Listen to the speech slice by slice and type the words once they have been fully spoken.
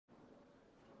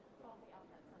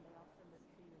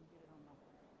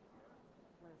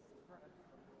The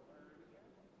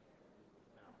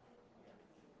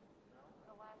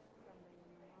last Sunday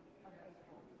of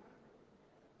April.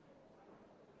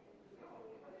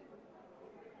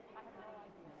 I have no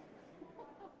idea.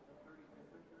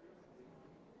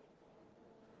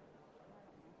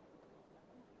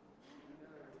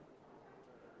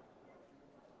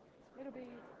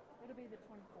 It'll be the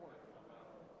 24th.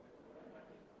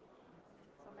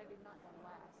 So maybe not the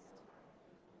last.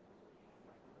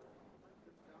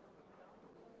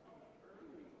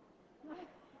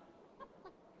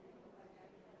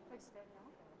 Like standing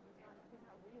out there. He's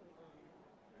not really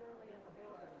in the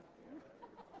building.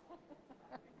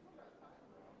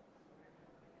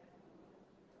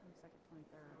 22nd,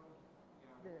 23rd.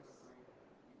 This.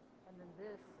 And then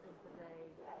this is the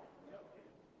day.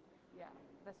 Yeah,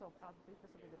 this will be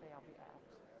the day I'll be out.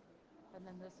 And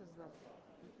then this is the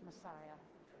Messiah.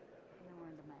 And then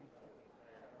we're into May.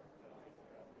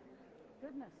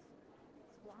 Goodness,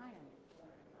 it's flying.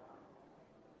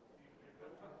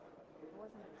 I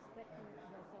wasn't expecting it to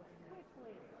go so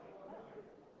quickly.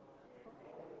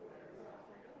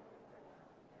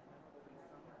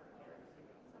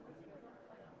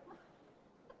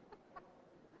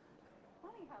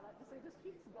 Funny how that just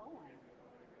keeps going.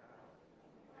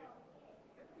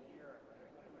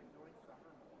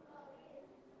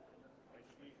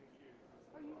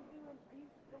 Are you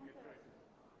going to,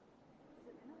 is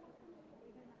it Interlochen? Are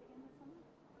you doing at the end of summer?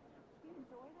 Do you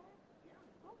enjoy that? Yeah.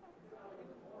 Okay.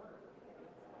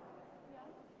 Yeah.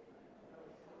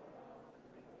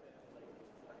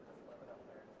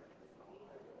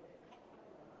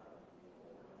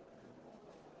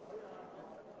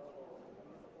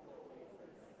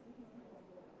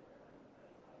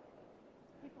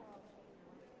 People are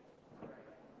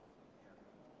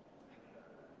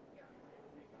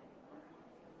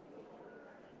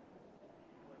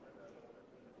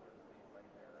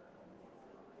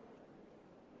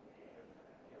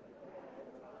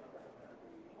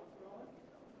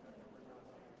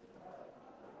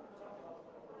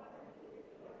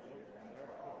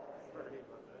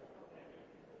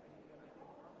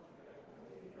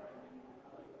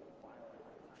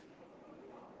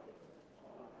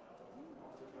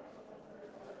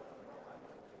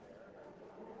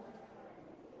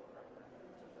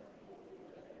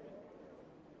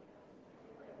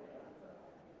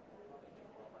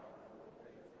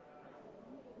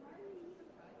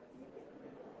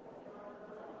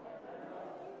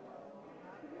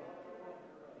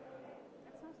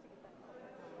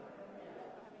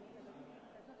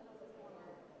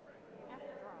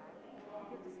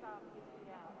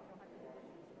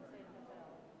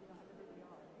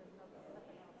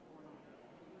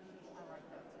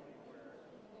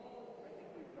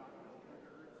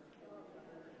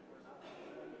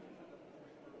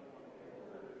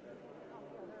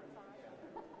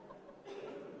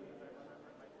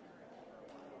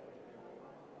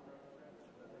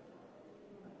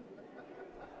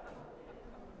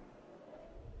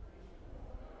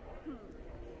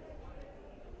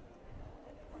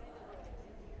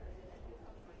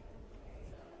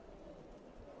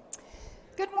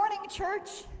Good morning,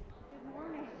 church. Good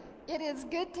morning. It is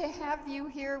good to have you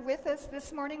here with us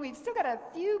this morning. We've still got a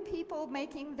few people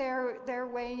making their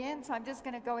way in, so I'm just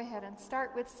going to go ahead and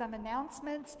start with some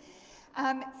announcements.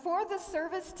 For the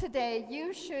service today,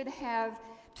 you should have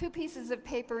two pieces of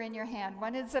paper in your hand.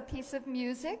 One is a piece of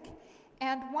music,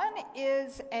 and one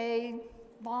is a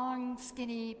long,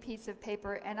 skinny piece of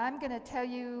paper, and I'm going to tell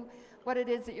you what it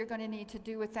is that you're going to need to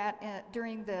do with that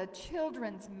during the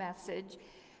children's message.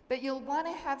 But you'll want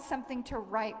to have something to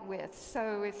write with.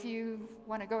 So if you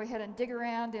want to go ahead and dig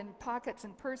around in pockets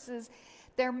and purses,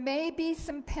 there may be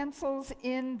some pencils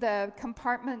in the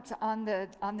compartments on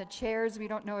the chairs. We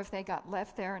don't know if they got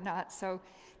left there or not. So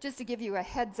just to give you a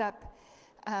heads up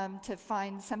to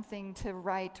find something to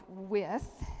write with.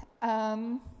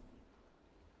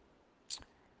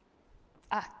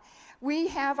 We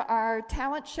have our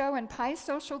talent show and pie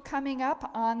social coming up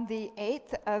on the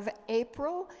 8th of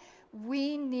April.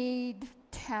 We need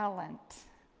talent.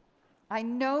 I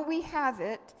know we have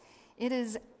it. It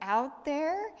is out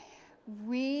there.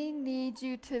 We need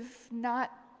you to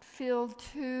not feel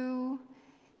too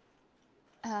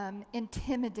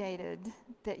intimidated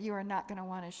that you are not going to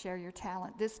want to share your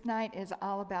talent. This night is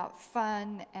all about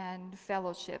fun and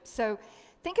fellowship. So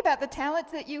think about the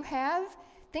talent that you have.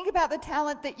 Think about the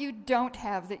talent that you don't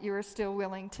have that you are still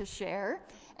willing to share.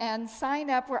 And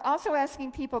sign up. We're also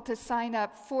asking people to sign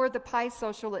up for the pie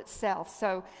social itself.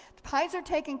 So the pies are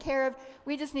taken care of.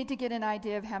 We just need to get an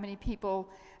idea of how many people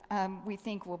we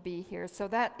think will be here. So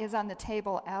that is on the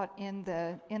table out in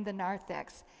the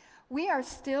narthex. We are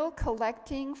still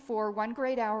collecting for One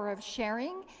Great Hour of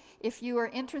Sharing. If you are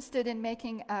interested in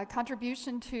making a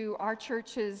contribution to our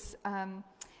church's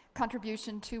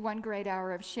contribution to One Great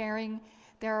Hour of Sharing,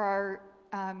 there are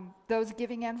those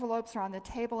giving envelopes are on the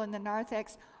table in the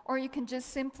narthex, or you can just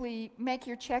simply make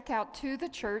your check out to the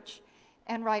church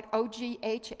and write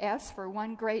OGHS for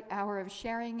One Great Hour of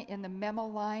Sharing in the memo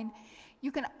line.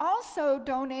 You can also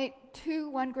donate to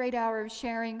One Great Hour of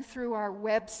Sharing through our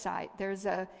website. There's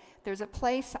a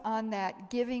place on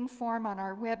that giving form on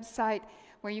our website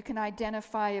where you can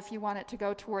identify if you want it to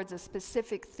go towards a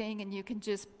specific thing, and you can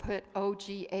just put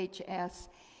OGHS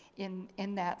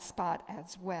in that spot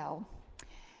as well.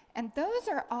 And those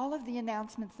are all of the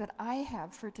announcements that I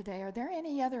have for today. Are there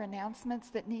any other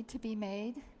announcements that need to be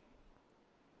made?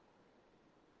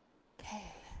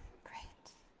 Okay, great.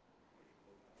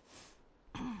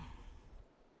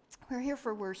 We're here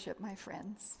for worship, my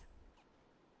friends.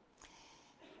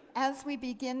 As we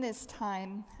begin this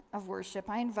time of worship,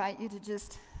 I invite you to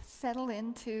just settle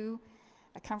into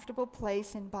a comfortable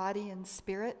place in body and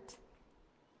spirit.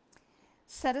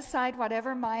 Set aside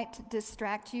whatever might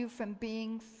distract you from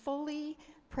being fully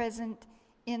present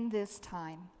in this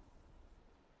time.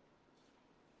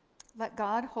 Let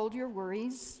God hold your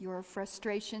worries, your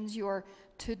frustrations, your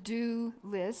to-do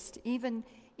list, even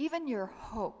your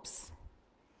hopes,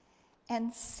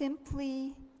 and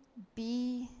simply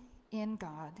be in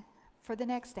God for the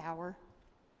next hour.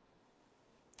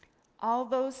 All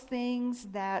those things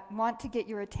that want to get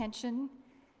your attention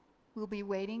will be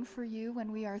waiting for you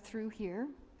when we are through here.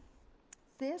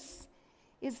 This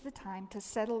is the time to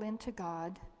settle into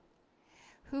God,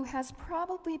 who has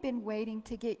probably been waiting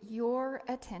to get your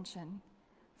attention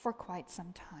for quite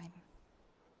some time.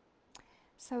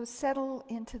 So settle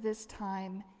into this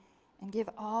time and give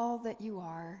all that you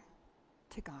are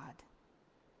to God.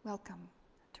 Welcome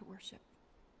to worship.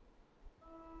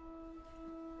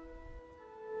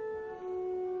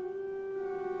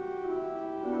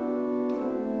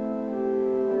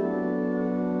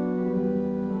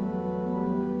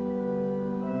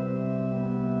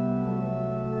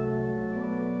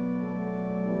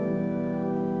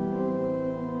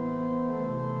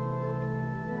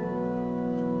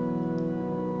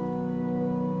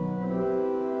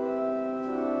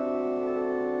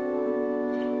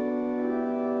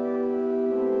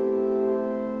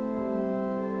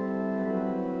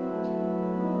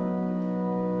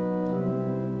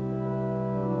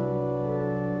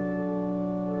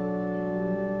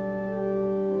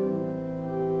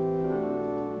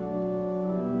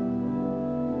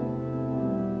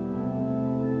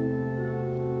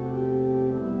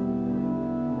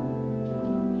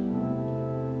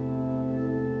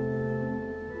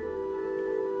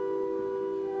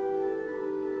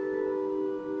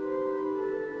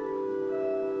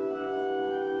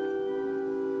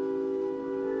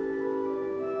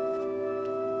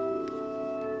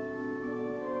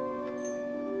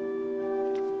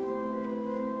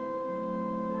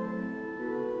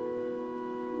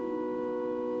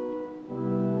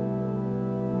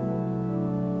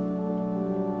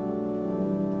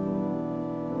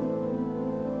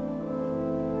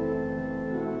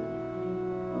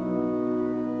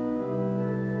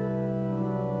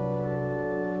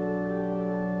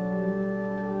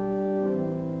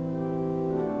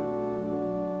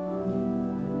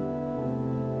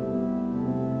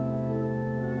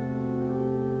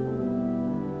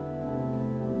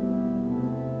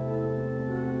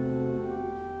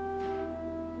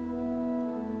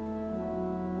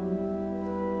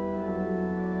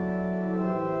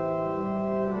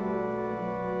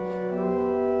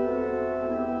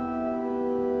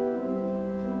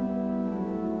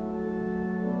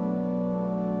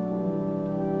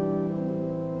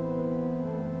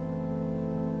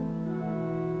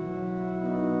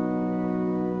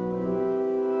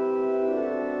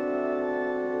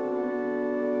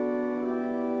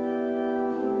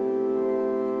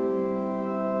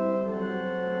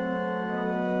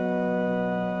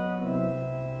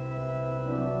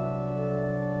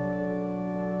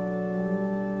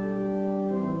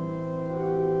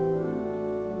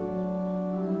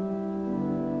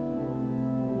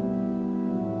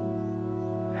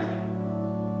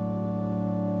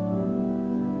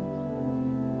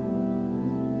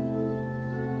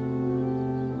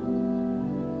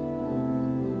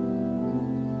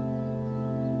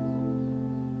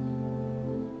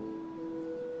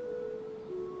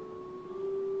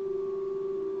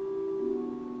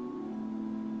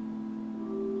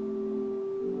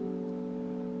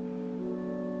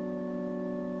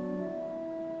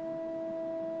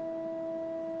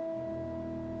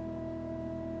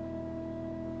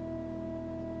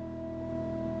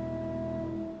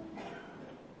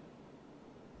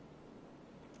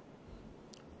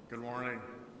 morning.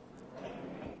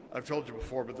 I've told you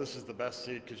before, but this is the best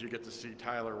seat because you get to see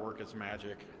Tyler work his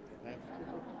magic.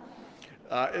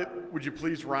 Would you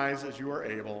please rise as you are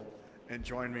able and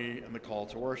join me in the call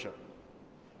to worship?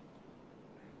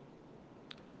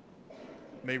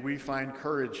 May we find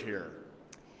courage here.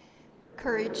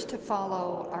 Courage to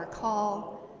follow our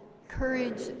call,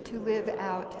 courage to live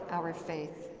out our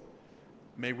faith.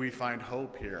 May we find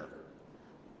hope here.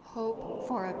 Hope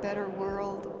for a better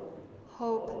world,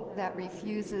 hope that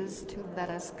refuses to let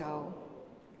us go.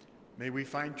 May we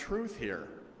find truth here.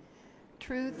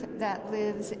 Truth that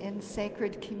lives in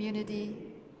sacred community,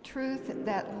 truth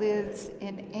that lives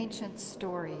in ancient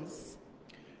stories.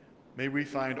 May we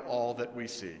find all that we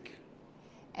seek.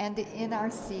 And in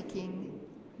our seeking,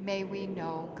 may we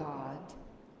know God.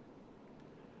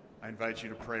 I invite you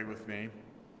to pray with me.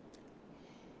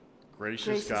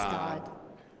 Gracious God,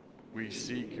 we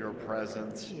seek your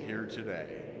presence here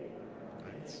today.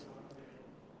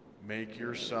 Make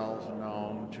yourself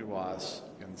known to us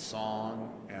in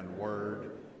song and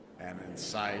word and in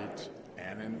sight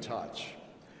and in touch.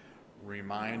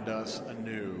 Remind us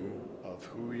anew of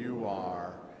who you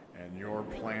are and your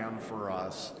plan for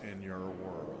us in your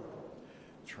world.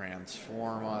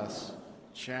 Transform us,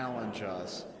 challenge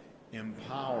us,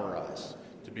 empower us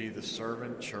to be the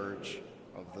servant church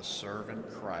of the servant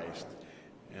Christ,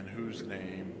 in whose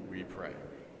name we pray.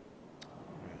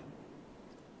 Amen.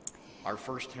 Our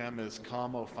first hymn is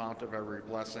Come, O Fount of Every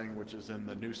Blessing, which is in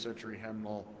the New Century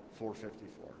Hymnal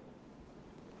 454.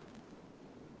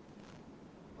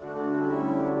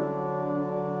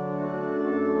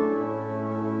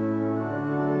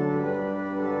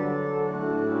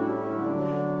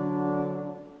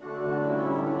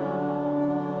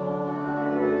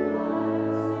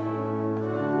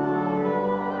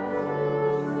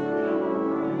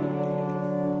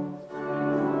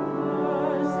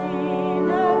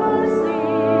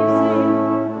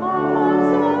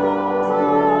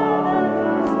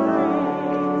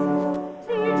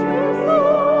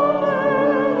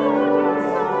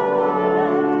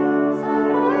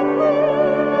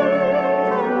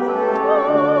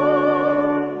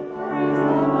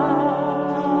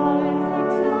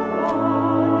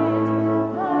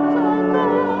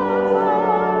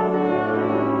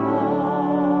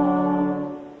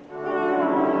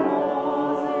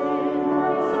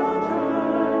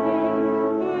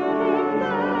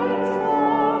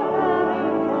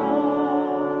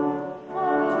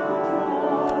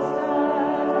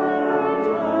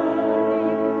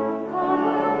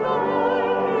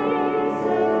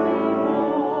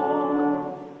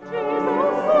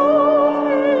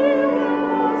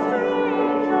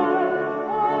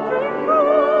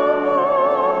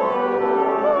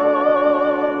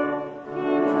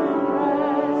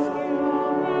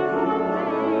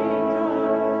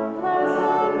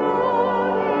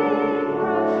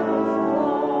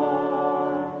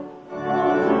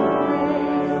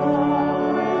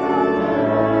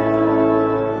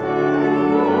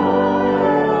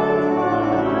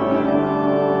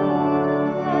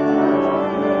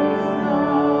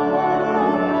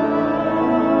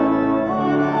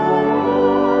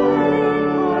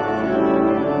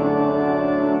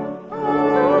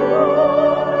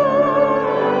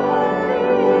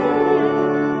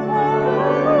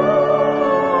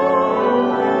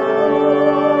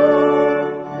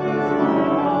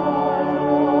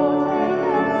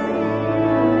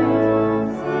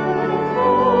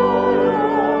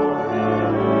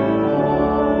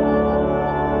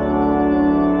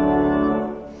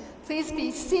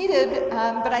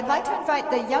 But I'd like to invite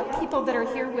the young people that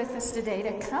are here with us today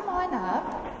to come on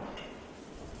up.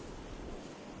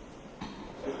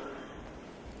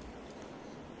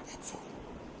 That's it.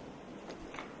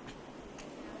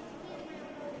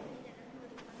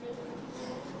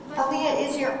 Aaliyah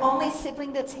is your only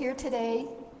sibling that's here today?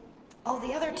 Oh,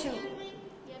 the other two.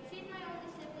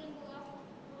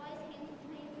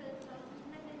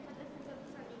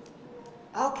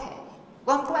 Okay.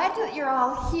 Well, I'm glad that you're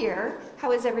all here.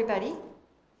 How is everybody?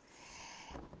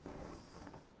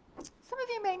 Some of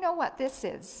you may know what this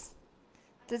is.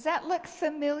 Does that look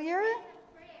familiar?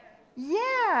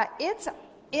 Yeah, it's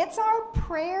our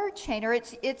prayer chain, or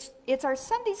it's our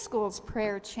Sunday school's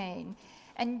prayer chain.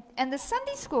 And the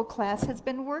Sunday school class has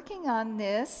been working on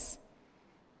this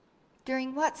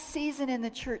during what season in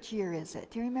the church year is it?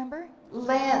 Do you remember?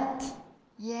 Lent.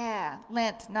 Yeah,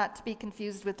 Lent, not to be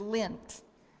confused with lint.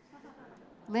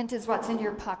 Lent is what's in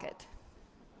your pocket.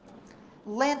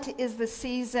 Lent is the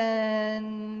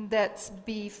season that's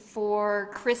before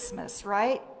Christmas,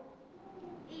 right?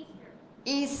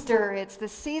 Easter. It's the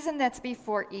season that's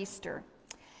before Easter.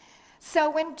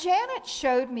 So when Janet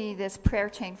showed me this prayer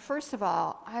chain, first of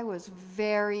all, I was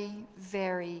very,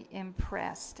 very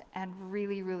impressed and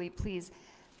really, really pleased.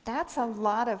 That's a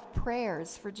lot of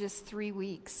prayers for just 3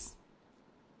 weeks.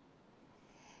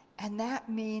 And that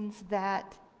means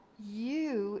that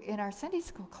you, in our Sunday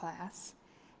school class,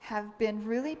 have been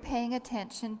really paying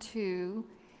attention to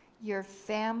your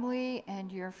family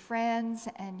and your friends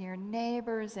and your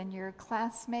neighbors and your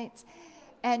classmates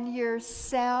and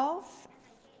yourself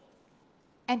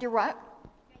and your what?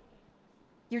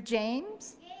 Your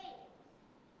James?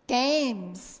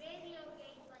 Games.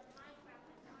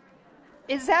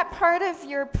 Is that part of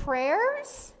your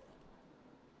prayers?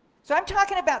 So I'm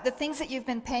talking about the things that you've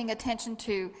been paying attention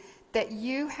to that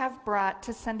you have brought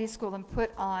to Sunday school and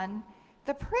put on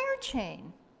the prayer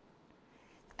chain.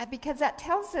 Because that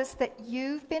tells us that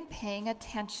you've been paying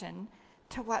attention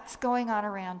to what's going on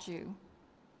around you.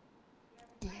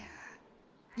 Yeah,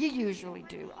 you usually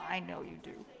do. I know you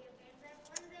do.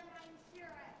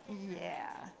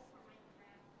 Yeah.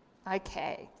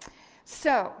 Okay.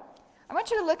 So I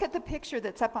want you to look at the picture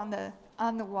that's up on the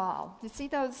wall. You see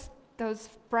those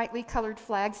brightly colored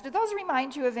flags? Do those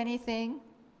remind you of anything?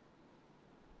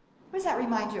 What does that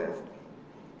remind you of?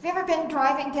 Have you ever been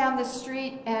driving down the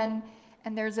street and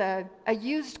there's a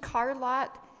used car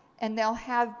lot and they'll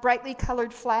have brightly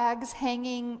colored flags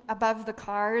hanging above the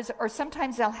cars, or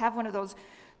sometimes they'll have one of those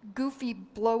goofy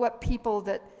blow-up people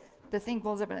that the thing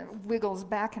blows up and it wiggles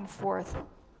back and forth.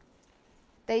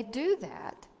 They do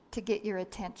that to get your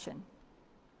attention.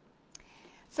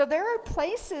 So there are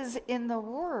places in the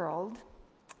world,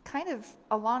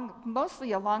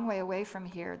 mostly a long way away from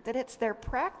here, that it's their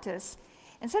practice.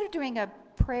 Instead of doing a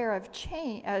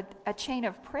chain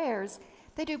of prayers,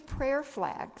 they do prayer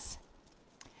flags.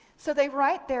 So they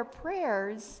write their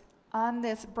prayers on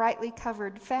this brightly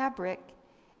covered fabric,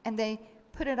 and they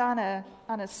put it on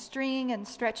a string and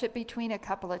stretch it between a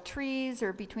couple of trees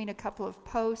or between a couple of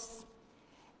posts.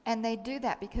 And they do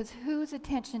that because whose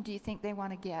attention do you think they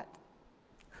want to get?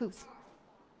 Whose?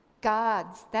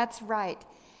 God's. That's right.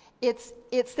 It's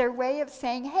their way of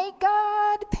saying, hey,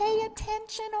 God, pay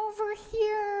attention over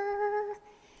here.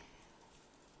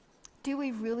 Do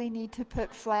we really need to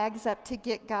put flags up to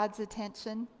get God's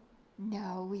attention?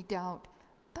 No, we don't.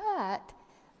 But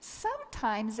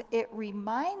sometimes it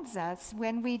reminds us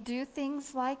when we do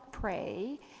things like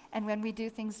pray and when we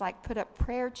do things like put up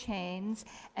prayer chains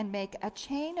and make a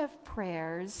chain of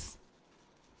prayers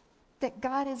that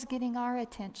God is getting our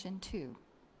attention too.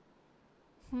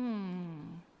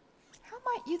 How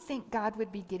might you think God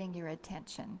would be getting your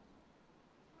attention?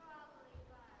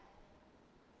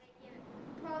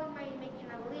 Probably by making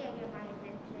Aaliyah get my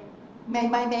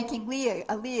attention. By making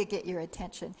Aaliyah get your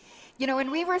attention. You know, when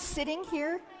we were sitting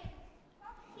here,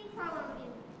 She's probably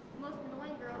the most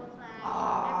annoying girl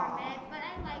I've ever met, but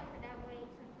I like her that way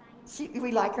sometimes.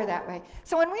 we like her that way.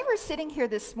 So when we were sitting here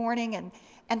this morning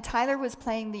and Tyler was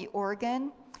playing the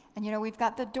organ, and you know, we've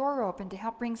got the door open to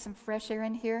help bring some fresh air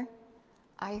in here,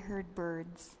 I heard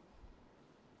birds.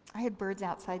 I heard birds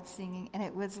outside singing, and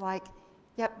it was like,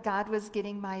 yep, God was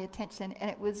getting my attention, and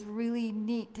it was really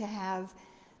neat to have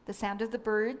the sound of the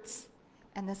birds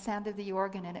and the sound of the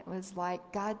organ, and it was like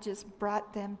God just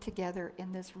brought them together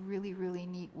in this really, really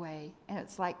neat way. And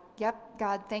it's like, yep,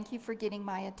 God, thank you for getting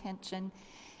my attention,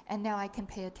 and now I can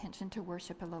pay attention to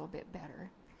worship a little bit better.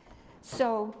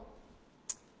 So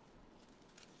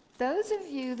those of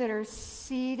you that are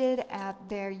seated out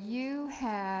there, you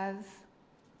have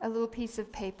a little piece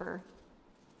of paper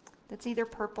that's either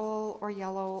purple or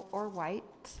yellow or white.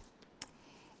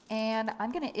 And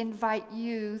I'm going to invite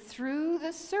you through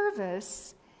the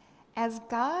service, as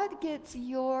God gets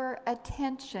your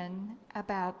attention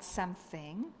about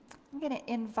something, I'm going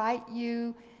to invite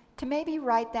you to maybe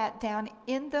write that down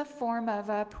in the form of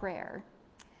a prayer.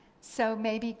 So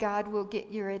maybe God will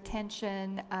get your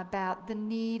attention about the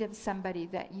need of somebody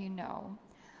that you know.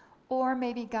 Or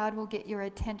maybe God will get your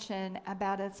attention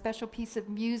about a special piece of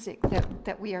music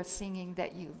that we are singing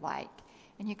that you like.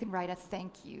 And you can write a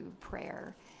thank you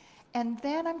prayer. And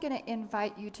then I'm going to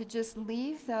invite you to just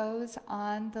leave those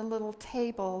on the little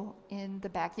table in the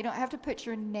back. You don't have to put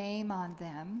your name on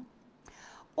them.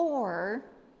 Or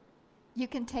you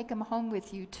can take them home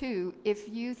with you too if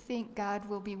you think God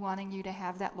will be wanting you to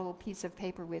have that little piece of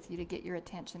paper with you to get your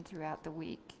attention throughout the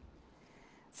week.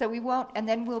 So we won't, and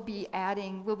then we'll be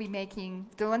making,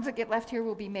 the ones that get left here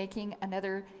will be making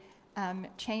another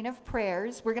chain of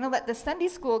prayers. We're going to let the Sunday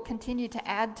school continue to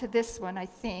add to this one, I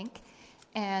think,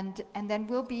 and then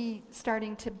we'll be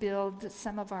starting to build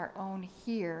some of our own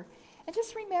here. And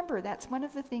just remember, that's one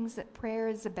of the things that prayer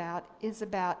is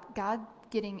about God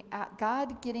getting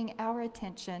our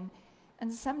attention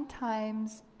And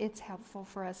sometimes it's helpful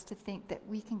for us to think that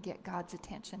we can get God's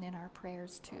attention in our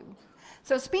prayers too.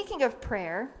 So speaking of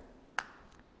prayer,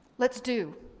 let's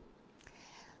do.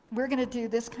 We're going to do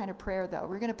this kind of prayer, though.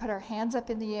 We're going to put our hands up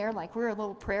in the air like we're a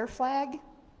little prayer flag,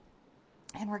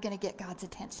 and we're going to get God's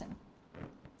attention.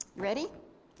 You ready?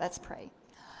 Let's pray.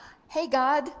 Hey,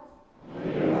 God.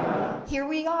 Here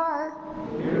we are.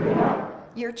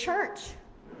 Your church.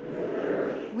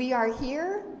 We are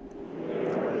here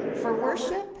for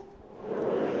worship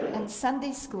and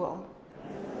Sunday school.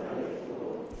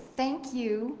 Thank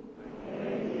you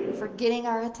for getting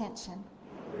our attention.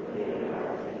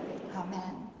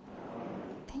 Amen.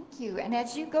 Thank you. And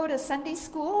as you go to Sunday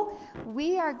school,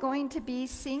 we are going to be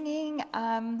singing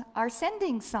our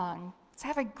sending song. So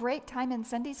have a great time in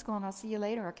Sunday school, and I'll see you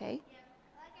later, okay? Yeah.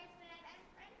 Like I said, I'm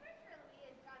pretty sure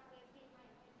Leah is God's way of getting my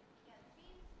attention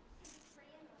because she's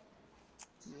praying like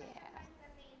Yeah.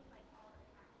 sometimes like all the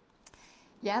time.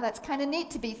 Yeah, that's kind of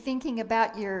neat to be thinking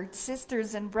about your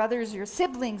sisters and brothers, your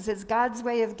siblings, as God's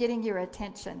way of getting your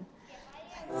attention.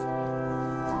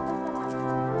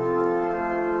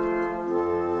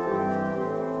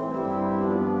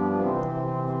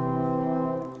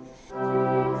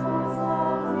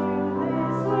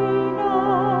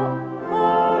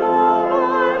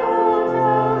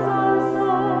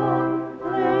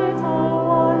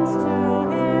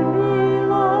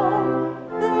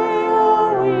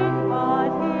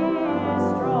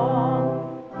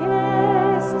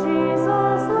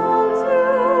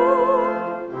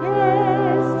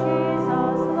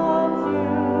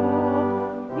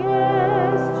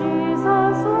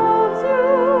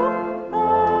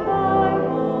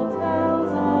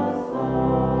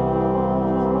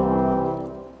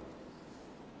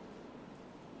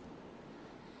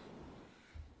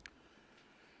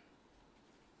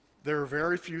 There are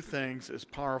very few things as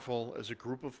powerful as a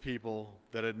group of people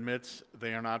that admits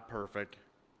they are not perfect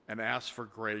and asks for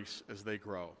grace as they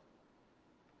grow.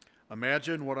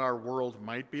 Imagine what our world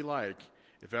might be like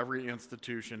if every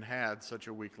institution had such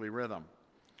a weekly rhythm.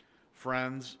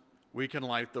 Friends, we can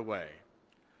light the way.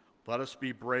 Let us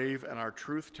be brave in our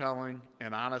truth-telling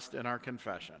and honest in our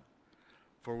confession,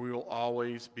 for we will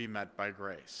always be met by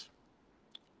grace.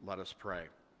 Let us pray.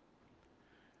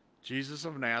 Jesus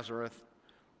of Nazareth,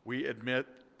 we admit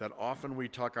that often we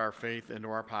tuck our faith into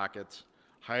our pockets,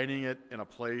 hiding it in a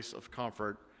place of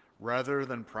comfort rather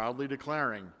than proudly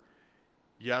declaring,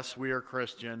 yes, we are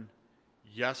Christian,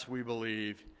 yes, we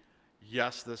believe,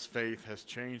 yes, this faith has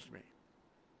changed me.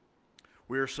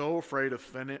 We are so afraid of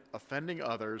offending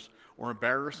others or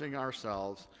embarrassing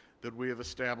ourselves that we have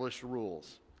established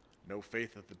rules. No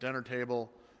faith at the dinner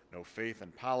table, no faith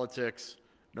in politics,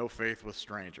 no faith with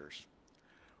strangers.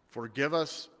 Forgive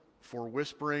us for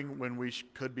whispering when we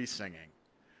could be singing.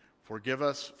 Forgive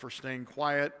us for staying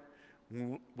quiet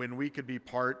when we could be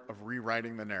part of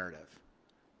rewriting the narrative.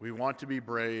 We want to be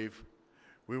brave.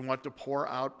 We want to pour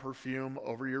out perfume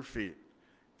over your feet.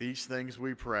 These things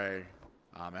we pray.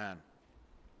 Amen.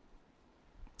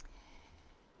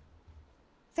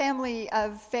 Family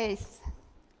of faith,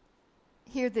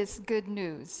 hear this good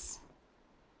news.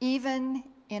 Even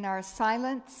in our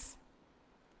silence,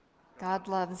 God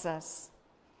loves us.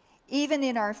 Even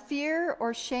in our fear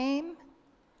or shame,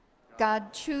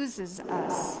 God chooses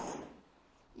us.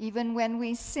 Even when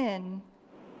we sin,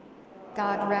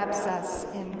 God wraps us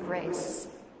in grace.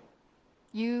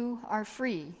 You are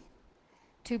free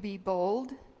to be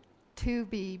bold, to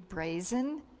be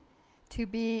brazen, to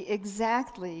be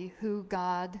exactly who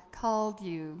God called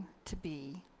you to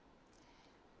be.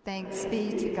 Thanks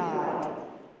be to God.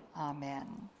 Amen.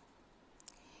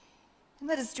 And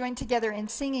let us join together in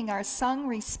singing our sung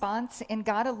response, In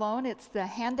God Alone. It's the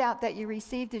handout that you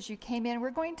received as you came in. We're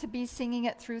going to be singing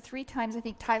it through 3 times. I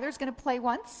think Tyler's going to play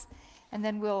once, and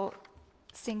then we'll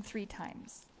sing 3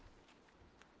 times.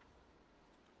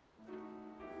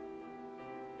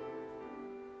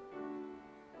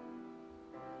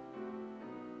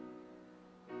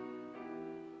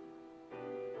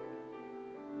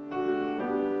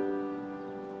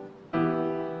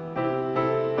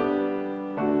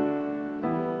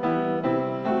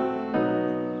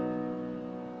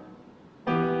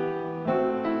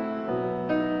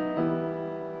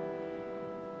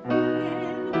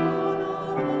 In God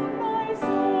alone my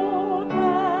soul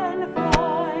can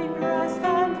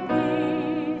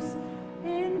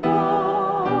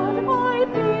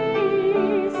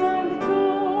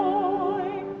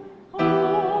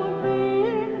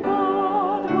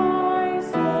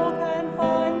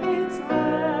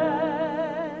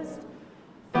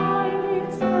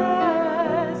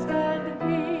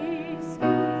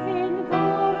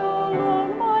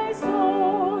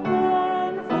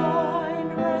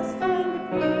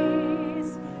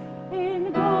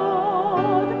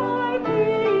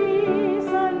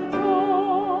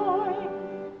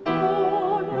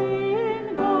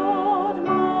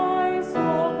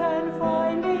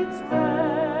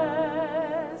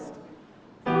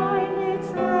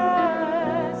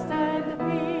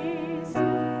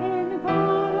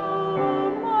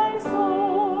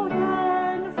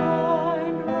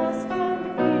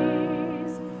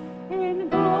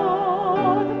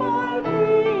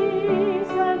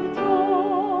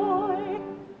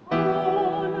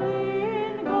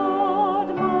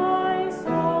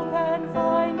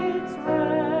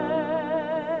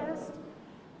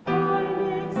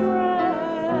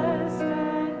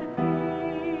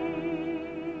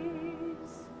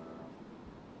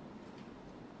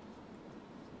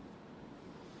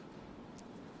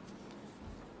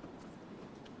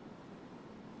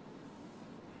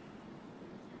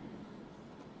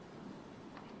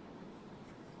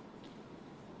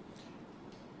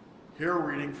Here a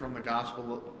reading from the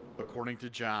Gospel according to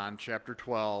John, chapter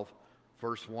 12,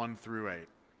 verse 1 through 8.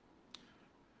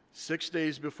 6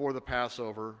 days before the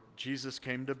Passover, Jesus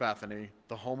came to Bethany,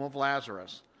 the home of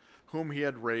Lazarus, whom he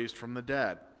had raised from the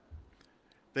dead.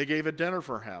 They gave a dinner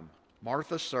for him.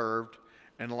 Martha served,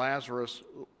 and Lazarus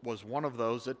was one of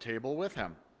those at table with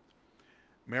him.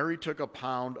 Mary took a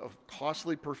pound of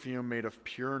costly perfume made of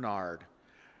pure nard,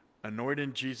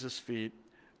 anointed Jesus' feet,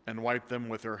 and wiped them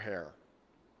with her hair.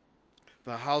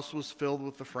 The house was filled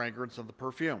with the fragrance of the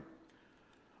perfume.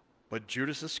 But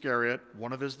Judas Iscariot,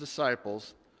 one of his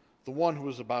disciples, the one who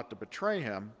was about to betray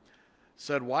him,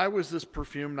 said, "Why was this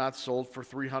perfume not sold for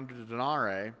 300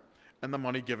 denarii and the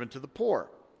money given to the poor?"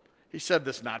 He said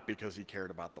this not because he cared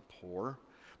about the poor,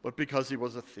 but because he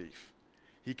was a thief.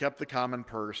 He kept the common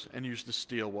purse and used to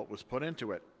steal what was put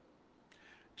into it.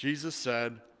 Jesus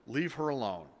said, "Leave her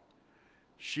alone.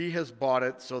 She has bought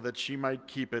it so that she might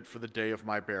keep it for the day of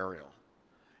my burial.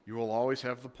 You will always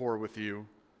have the poor with you,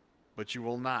 but you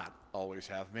will not always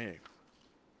have me."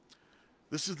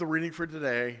 This is the reading for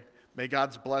today. May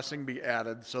God's blessing be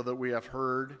added so that we have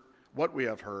heard what we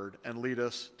have heard and lead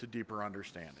us to deeper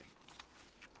understanding.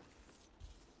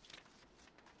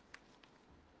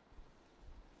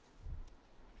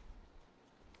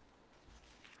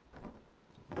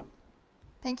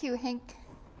 Thank you, Hank.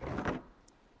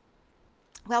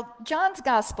 Well, John's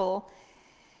gospel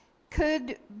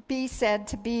could be said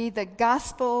to be the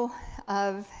gospel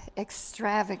of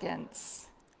extravagance.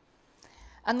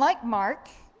 Unlike Mark,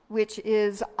 which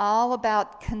is all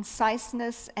about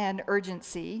conciseness and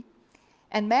urgency,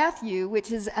 and Matthew,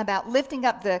 which is about lifting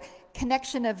up the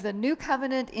connection of the new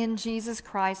covenant in Jesus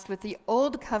Christ with the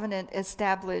old covenant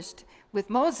established with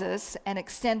Moses and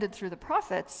extended through the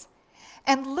prophets,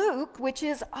 and Luke, which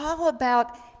is all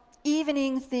about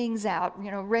evening things out,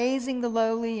 raising the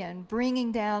lowly and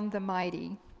bringing down the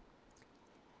mighty.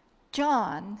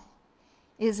 John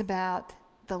is about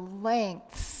the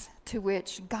lengths to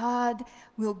which God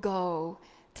will go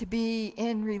to be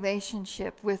in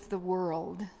relationship with the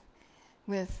world,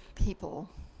 with people,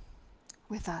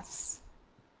 with us.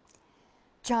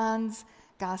 John's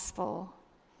gospel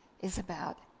is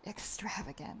about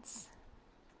extravagance.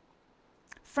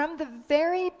 From the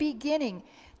very beginning,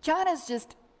 John is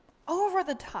just over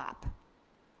the top.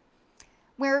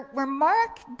 Where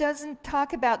Mark doesn't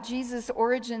talk about Jesus'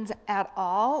 origins at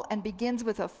all and begins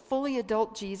with a fully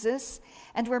adult Jesus,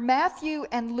 and where Matthew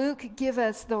and Luke give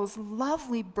us those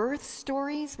lovely birth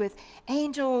stories with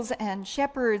angels and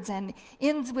shepherds and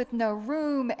inns with no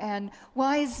room and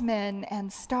wise men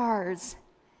and stars,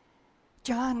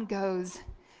 John goes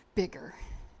bigger,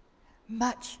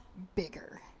 much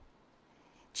bigger.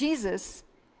 Jesus,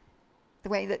 the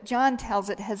way that John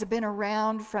tells it, has been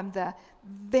around from the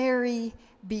very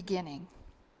beginning,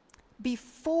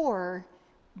 before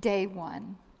day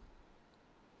one.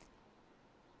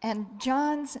 And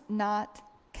John's not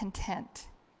content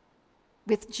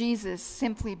with Jesus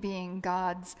simply being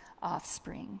God's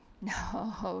offspring.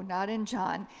 No, not in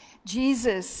John.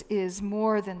 Jesus is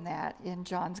more than that in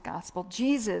John's gospel.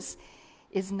 Jesus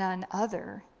is none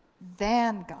other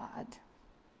than God.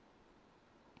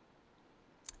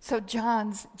 So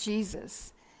John's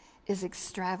Jesus is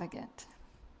extravagant.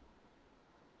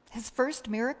 His first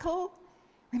miracle,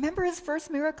 remember his first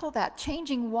miracle, that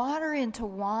changing water into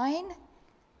wine?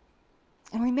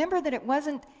 And remember that it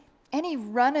wasn't any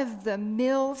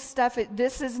run-of-the-mill stuff.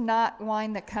 This is not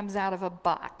wine that comes out of a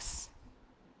box.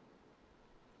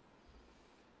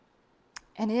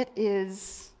 And it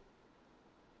is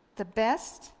the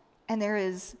best, and there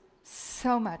is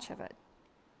so much of it.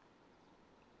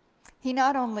 He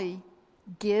not only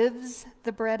gives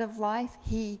the bread of life,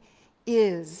 he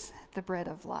is the bread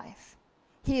of life.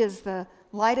 He is the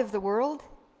light of the world.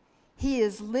 He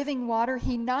is living water.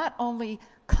 He not only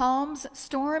calms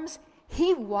storms,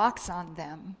 he walks on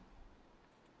them.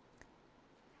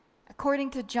 According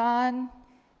to John,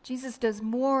 Jesus does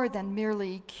more than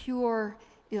merely cure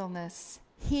illness.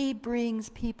 He brings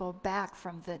people back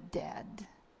from the dead.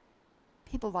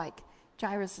 People like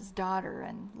Jairus' daughter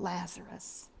and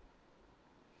Lazarus.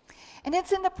 And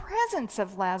it's in the presence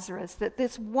of Lazarus that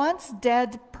this once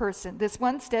dead person,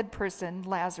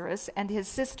 Lazarus, and his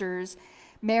sisters,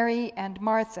 Mary and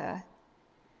Martha,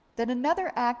 that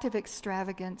another act of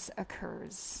extravagance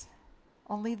occurs.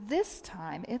 Only this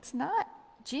time, it's not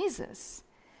Jesus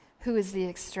who is the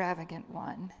extravagant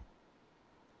one.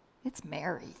 It's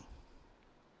Mary.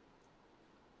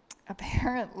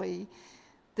 Apparently,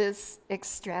 this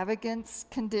extravagance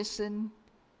condition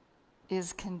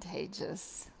is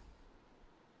contagious.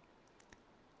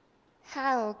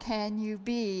 How can you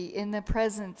be in the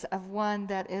presence of one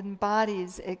that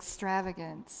embodies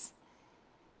extravagance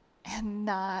and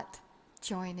not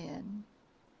join in?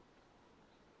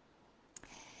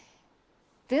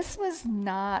 This was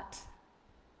not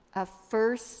a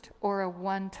first or a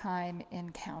one-time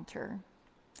encounter.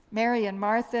 Mary and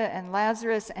Martha and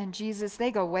Lazarus and Jesus,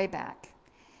 they go way back.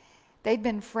 They'd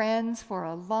been friends for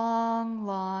a long,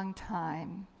 long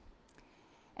time.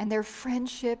 And their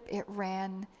friendship, it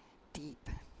ran deep.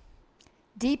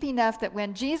 Deep enough that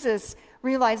when Jesus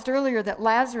realized earlier that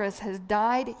Lazarus has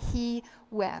died, he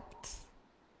wept.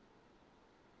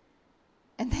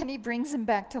 And then he brings him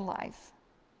back to life.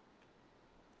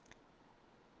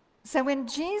 So when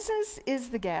Jesus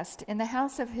is the guest in the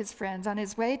house of his friends on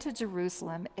his way to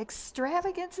Jerusalem,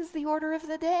 extravagance is the order of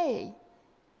the day.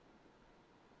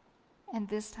 And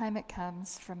this time it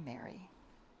comes from Mary.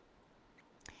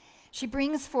 She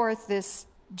brings forth this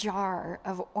jar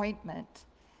of ointment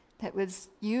that was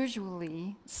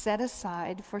usually set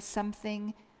aside for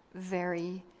something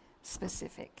very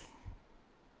specific.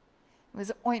 It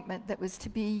was ointment that was to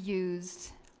be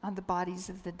used on the bodies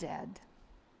of the dead.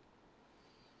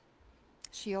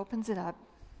 She opens it up,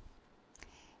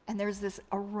 and there's this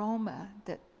aroma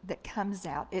that comes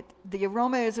out. The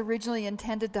aroma is originally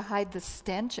intended to hide the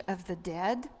stench of the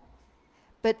dead,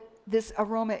 but this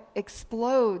aroma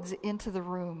explodes into the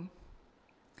room.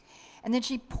 And then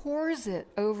she pours it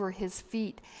over his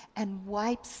feet and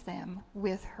wipes them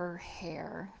with her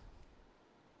hair.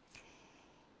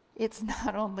 It's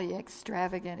not only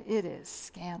extravagant, it is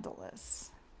scandalous.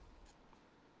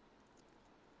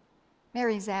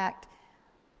 Mary's act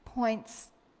points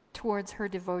towards her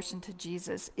devotion to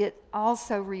Jesus. It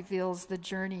also reveals the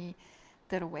journey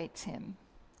that awaits him,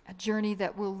 a journey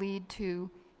that will lead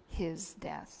to his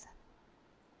death.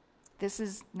 This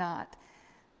is not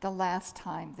the last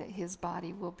time that his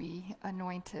body will be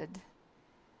anointed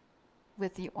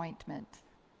with the ointment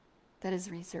that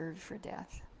is reserved for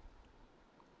death.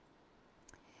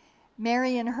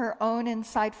 Mary, in her own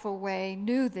insightful way,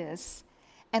 knew this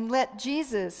and let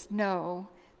Jesus know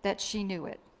that she knew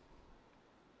it.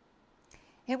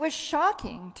 It was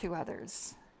shocking to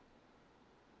others,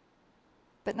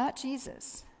 but not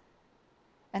Jesus,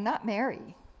 and not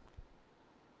Mary.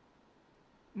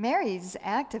 Mary's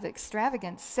act of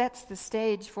extravagance sets the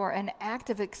stage for an act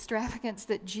of extravagance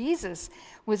that Jesus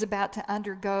was about to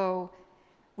undergo,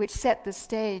 which set the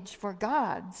stage for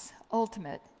God's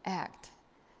ultimate act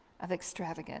of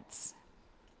extravagance.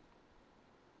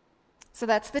 So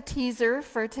that's the teaser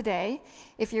for today.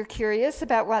 If you're curious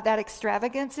about what that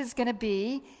extravagance is going to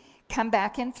be, come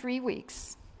back in 3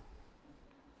 weeks.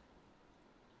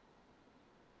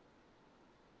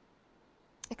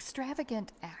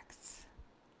 Extravagant acts.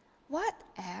 What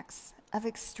acts of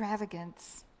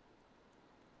extravagance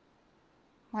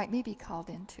might we be called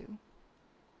into?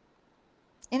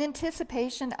 In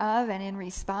anticipation of and in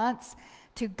response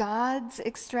to God's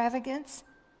extravagance,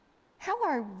 how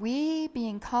are we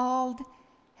being called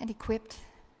and equipped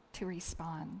to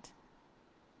respond?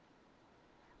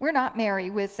 We're not Mary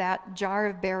with that jar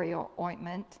of burial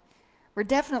ointment. We're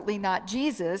definitely not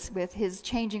Jesus with his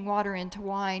changing water into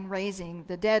wine, raising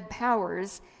the dead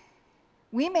powers.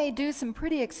 We may do some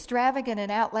pretty extravagant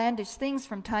and outlandish things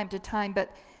from time to time,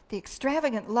 but the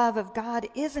extravagant love of God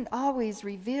isn't always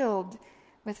revealed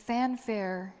with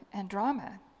fanfare and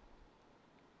drama.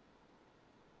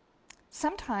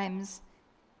 Sometimes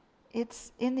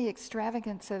it's in the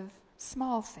extravagance of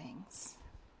small things,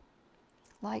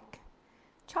 like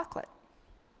chocolate,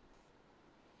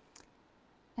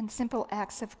 and simple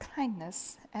acts of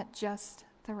kindness at just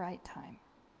the right time.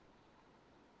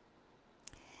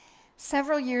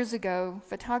 Several years ago,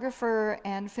 photographer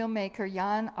and filmmaker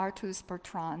Yann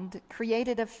Arthus-Bertrand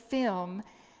created a film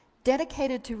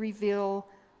dedicated to reveal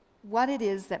what it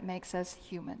is that makes us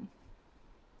human.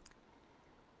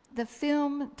 The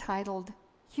film, titled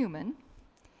Human,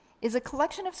 is a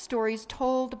collection of stories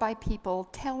told by people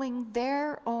telling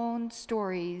their own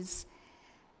stories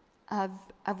of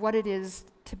what it is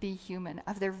to be human,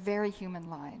 of their very human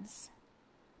lives.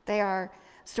 They are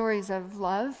stories of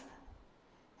love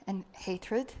and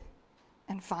hatred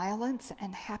and violence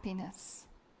and happiness.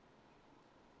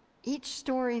 Each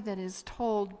story that is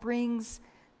told brings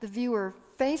the viewer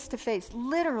face to face,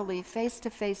 literally face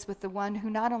to face with the one who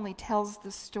not only tells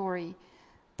the story,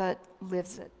 but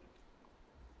lives it.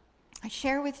 I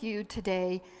share with you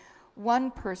today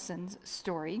one person's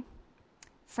story,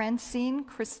 Francine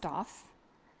Christophe,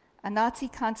 a Nazi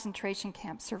concentration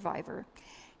camp survivor.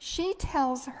 She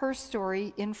tells her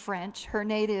story in French, her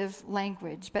native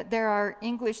language, but there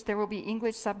will be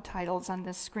English subtitles on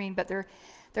this screen, but they're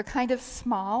kind of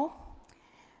small.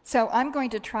 So I'm going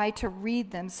to try to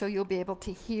read them so you'll be able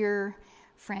to hear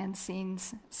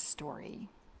Francine's story.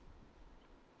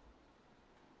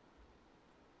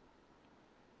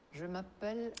 Je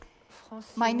m'appelle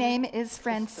Francine. My name is Christophe.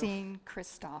 Francine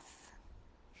Christophe.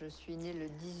 Je suis née le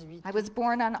 18 I was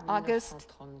born on août August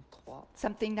 1933.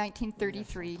 something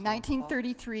 1933.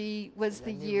 1933 was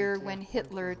the year when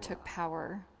Hitler took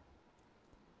power.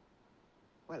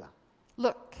 Voilà,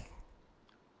 Look,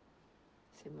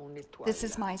 c'est mon étoile. this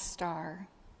is my star.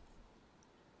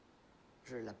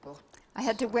 Je la porte. I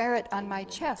had to sur wear la it on my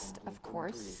taille chest, comme of tous les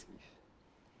course. juifs.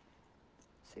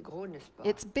 C'est gros, n'est-ce pas?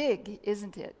 It's big,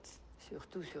 isn't it?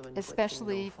 Surtout sur une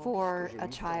Especially poitrine d'enfant, for puisque j'ai a 8 ans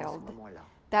à ce child. moment-là.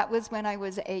 That was when I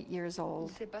was 8 years Il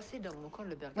old. s'est passé dans mon camp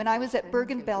de When I was at Bergen-Belsen quelque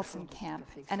Bergen-Belsen chose de tout camp, à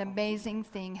fait an extraordinaire. amazing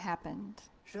thing happened.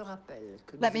 Je rappelle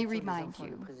que nous Let me étions des remind enfants de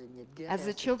you, prisonniers de guerre as et the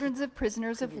à ce children titre, of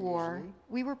prisoners of war, privilégiés,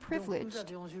 we were donc nous privileged.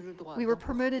 avions eu le droit We were d'emporter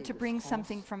permitted to de bring France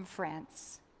something from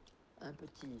France, un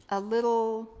petit a sac,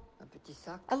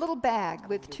 little bag avec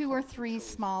with deux, 2 trois or petites 3 choses.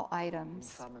 small Une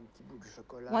items. femme, un petit bout de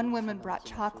chocolat, One une woman femme, un brought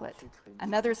petit morceau de chocolate, sucre, une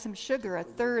another femme, some sugar, a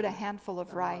petite third a olive. handful of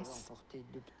Ma maman avait rice. emporté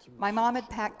deux petits My morceaux mom de had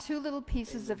packed chocolat. 2 little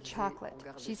pieces Elle of me disait, chocolate. on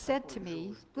garde She ça said pour to le me,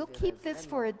 jour où je te "We'll verrai keep this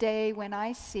for a vraiment day when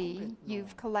I see complètement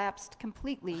you've collapsed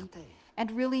completely par terre.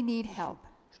 and really need help.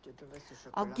 Je te donnerai ce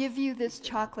I'll chocolat give you qui this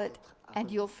t'aidera chocolate peut-être à and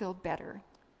you'll revenir. feel better."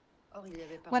 Or, il y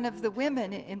avait One parmi of nous the une femme women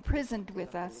qui avait été imprisoned déportée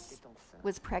with alors qu'elle us était enceinte.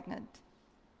 was pregnant.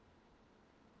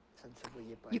 Ça ne se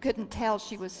voyait pas, You elle couldn't était tell vraiment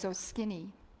she was so ordinaire.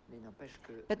 skinny. Mais n'empêche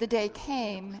que But the day le jour de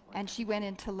came l'accouchement and she went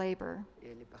into labor. et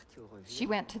elle est partie au revirement She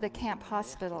went to the en compagnie de camp ma mère, qui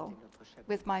hospital était notre chef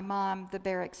with de my bataillon. mom, the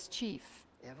barracks chief.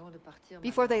 Et avant de partir, ma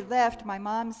Before mère they m'a dit, left, my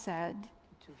mom said,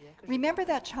 tu te souviens que je "Remember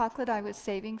t'avais that dit, chocolate I was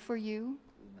saving for you?"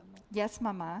 oui, maman, "Yes,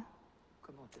 Mama."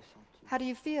 comment te sens-tu? "How do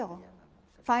you feel?" Bien, maman,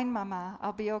 ça va. "Fine, Mama,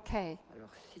 I'll be okay." Alors,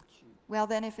 si tu "Well,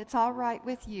 then, if it's all right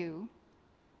with you,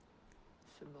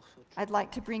 ce morceau de I'd chocolat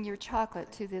like to bring your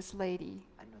chocolate to this lady,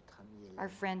 à notre amie our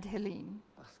Hélène, friend Helene.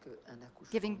 parce qu'un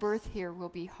accouchement Giving birth ici, here will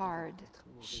be hard. peut-être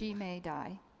mourir. She may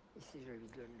die. Et si je lui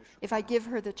donne le If I chocolat, give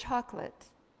her the chocolate,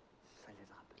 ça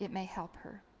l'aidera peut-être. it may help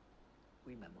her.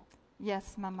 Oui, maman.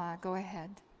 "Yes, Mama, go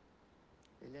ahead."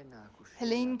 Hélène a accouché.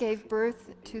 Helene elle a gave accouché birth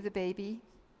d'un to the baby,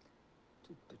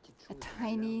 toute petite a chose,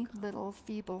 tiny malin, little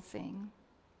feeble thing.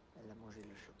 Elle a mangé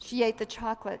le chocolat. She ate the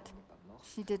chocolate. Elle n'est pas morte.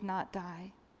 She did not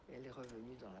die. Et elle est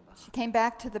revenue dans la She baraque. came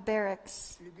back to the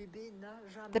barracks. Le bébé n'a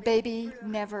jamais The baby pleuré.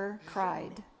 never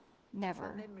cried. Pas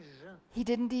Never. même jeun. He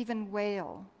didn't even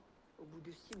wail. Au bout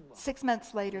de 6 mois, 6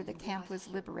 months later, the camp was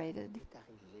liberated. est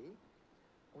arrivé.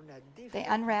 On a They défait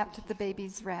unwrapped le the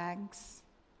baby's rags,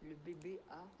 Le bébé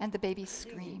a. and the baby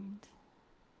screamed.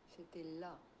 C'était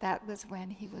là. That was when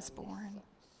he was sa born. naissance.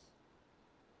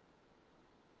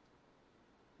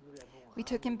 Nous l'avons We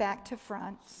took him back to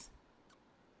France,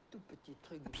 tout petit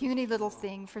truc a de puny little document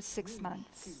thing for 6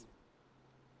 months. minuscule.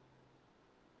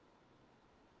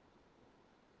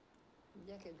 Il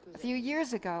y a quelques A few années,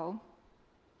 years ago,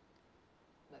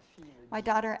 ma fille me my dit,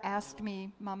 daughter asked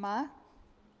me, "Mama,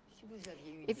 si vous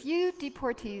aviez eu if une you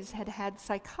deportees had had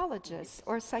psychologists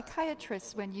or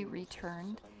psychiatrists when you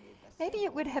returned, maybe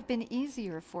it would have been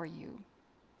easier for you."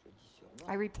 Je dis sûrement,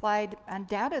 I replied,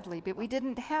 "Undoubtedly, but we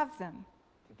didn't have them."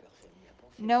 plus personne n'y a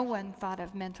pensé. No one thought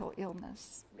of mental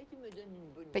illness. Mais tu me donnes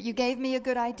une bonne But you idée. gave me a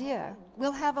good idea.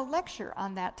 We'll have a lecture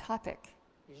on that topic.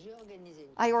 J'ai organisé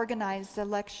une I organized a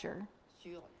lecture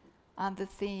sur on the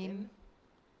theme,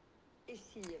 et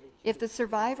s'il y avait eu if the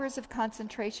survivors of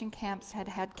concentration camps had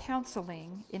had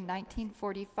counseling in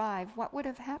 1945, what would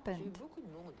have J'ai eu happened? beaucoup de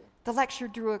monde, The lecture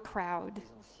drew a crowd, des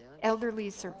anciens, elderly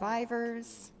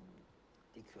survivors,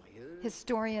 des curieux,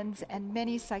 historians, and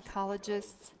many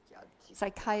psychologists, psychiatres,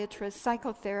 psychiatrists, très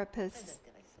psychotherapists.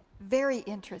 intéressant. Very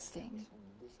interesting. Son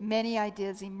idée, c'est- Many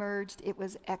ideas emerged. It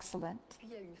was excellent. Puis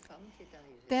il y a une femme qui est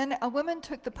arrivée. Then a woman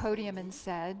took the podium and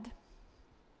said,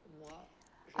 Moi,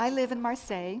 "I live in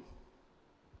Marseille,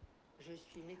 je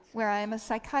suis médecin. where I am a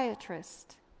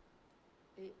psychiatrist.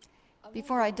 Et avant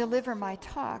Before de I deliver commencer my la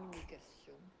talk,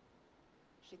 communication,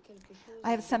 j'ai quelque chose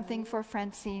I have à something donner for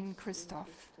Francine à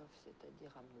Christophe." Christophe,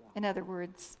 c'est-à-dire à moi. In other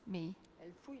words, me.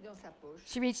 Elle fouille dans sa poche,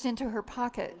 She reached into her elle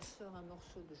pocket sort un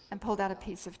morceau de and pulled out a chocolat,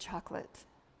 piece of chocolate.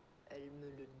 elle me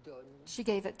le donne She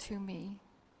gave it to me,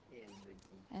 et elle me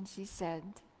dit, and she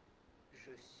said,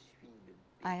 je suis le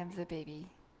 "I am the baby."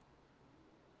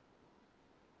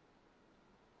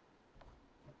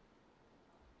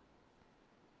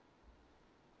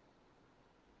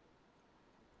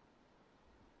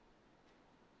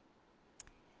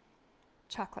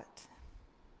 Chocolate.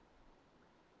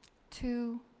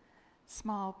 2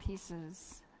 small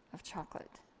pieces of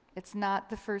chocolate. It's not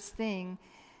the first thing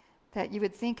that you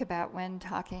would think about when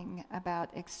talking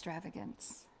about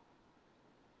extravagance.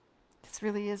 This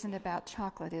really isn't about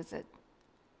chocolate, is it?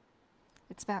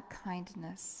 It's about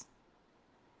kindness.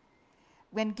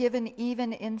 When given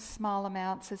even in small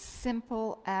amounts, a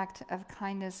simple act of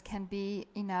kindness can be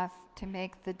enough to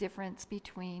make the difference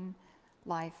between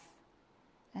life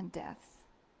and death,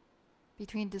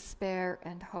 between despair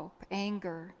and hope,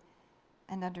 anger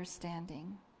and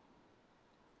understanding.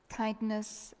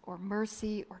 Kindness or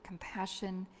mercy or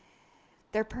compassion,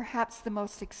 they're perhaps the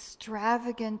most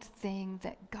extravagant thing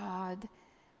that God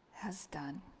has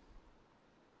done.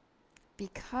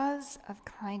 Because of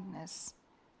kindness,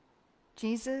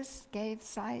 Jesus gave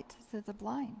sight to the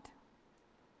blind.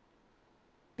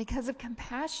 Because of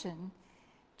compassion,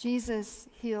 Jesus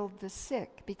healed the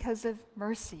sick. Because of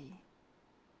mercy,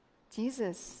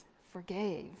 Jesus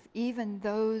forgave even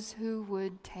those who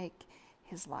would take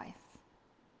his life.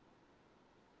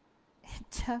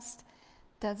 It just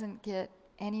doesn't get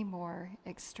any more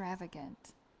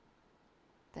extravagant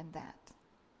than that.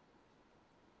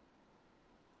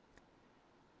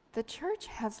 The church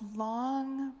has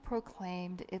long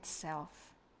proclaimed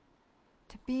itself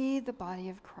to be the body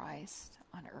of Christ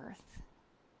on earth.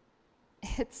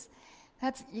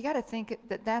 You got to think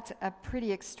that that's a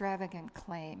pretty extravagant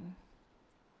claim.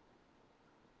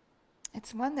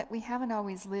 It's one that we haven't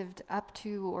always lived up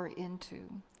to or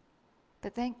into.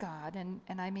 But thank God,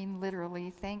 and I mean literally,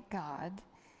 thank God,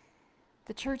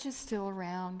 the church is still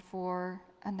around for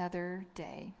another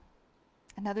day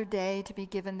to be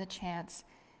given the chance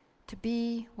to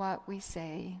be what we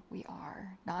say we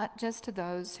are, not just to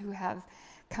those who have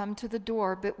come to the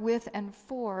door, but with and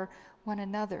for one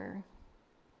another.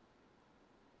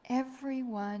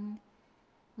 Everyone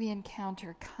we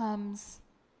encounter comes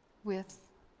with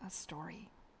a story,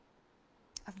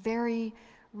 a very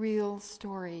real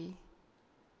story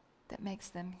that makes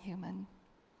them human,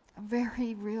 a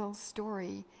very real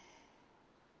story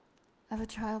of a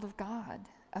child of God,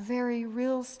 a very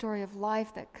real story of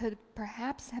life that could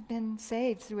perhaps have been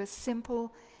saved through a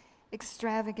simple,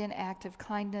 extravagant act of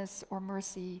kindness or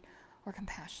mercy or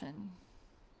compassion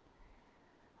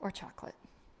or chocolate.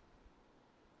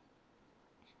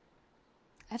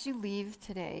 As you leave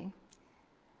today,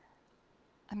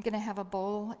 I'm going to have a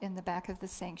bowl in the back of the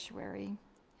sanctuary,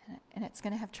 and it's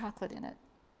going to have chocolate in it.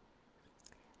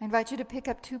 I invite you to pick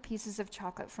up 2 pieces of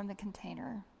chocolate from the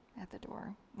container at the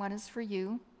door. One is for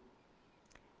you.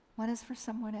 One is for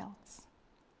someone else.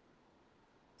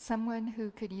 Someone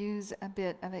who could use a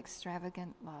bit of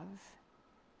extravagant love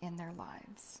in their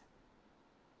lives.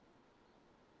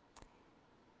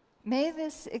 May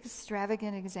this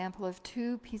extravagant example of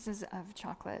 2 pieces of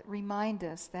chocolate remind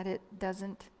us that it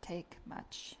doesn't take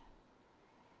much.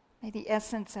 May the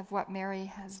essence of what Mary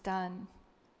has done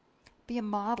be a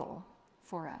model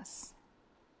for us.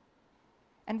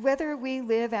 And whether we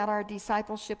live out our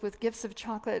discipleship with gifts of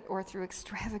chocolate or through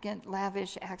extravagant,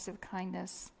 lavish acts of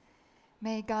kindness,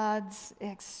 may God's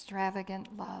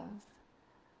extravagant love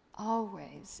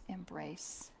always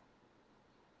embrace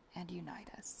and unite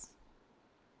us.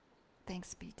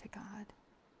 Thanks be to God.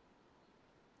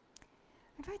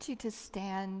 I invite you to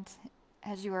stand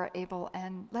as you are able,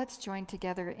 and let's join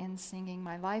together in singing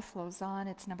My Life Flows On.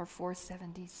 It's number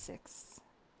 476.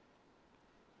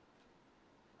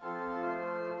 Thank you.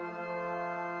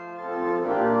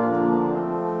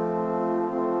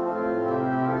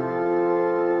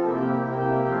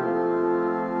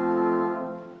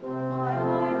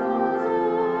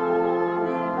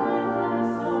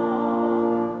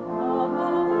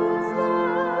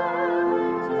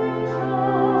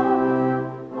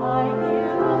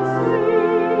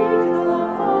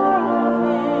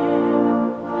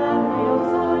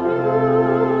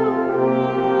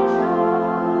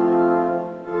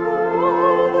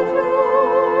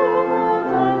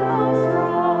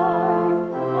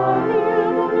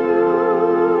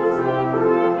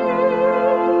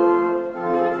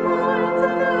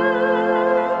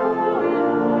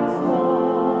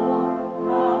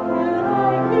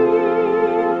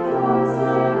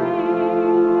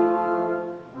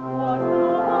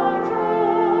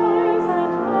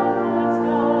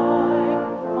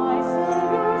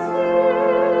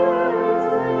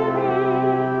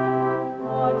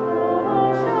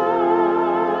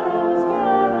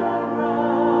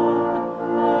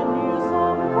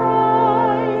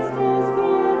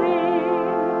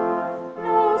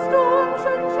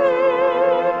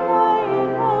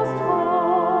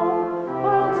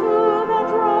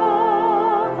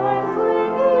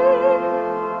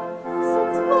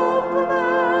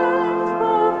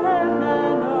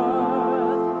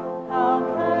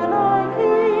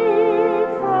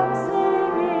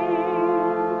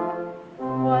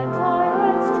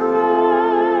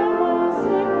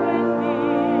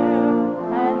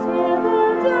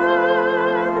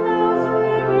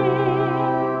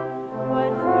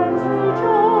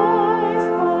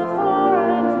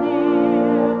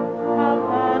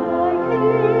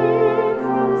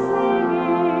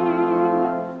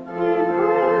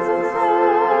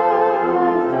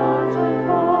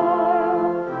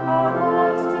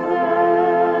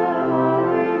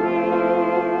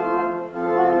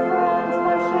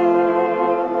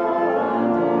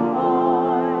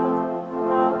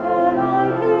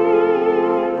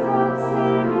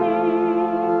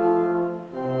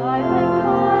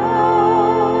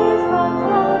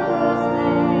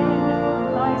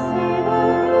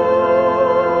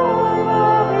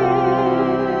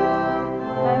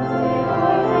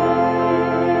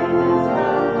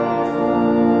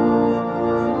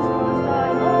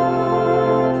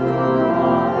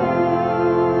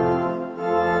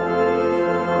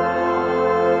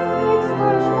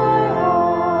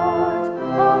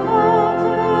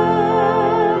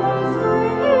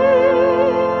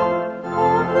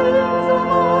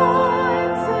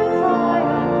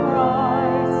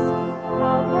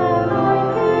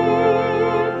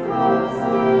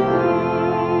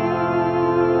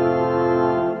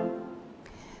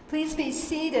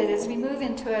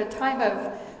 time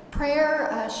of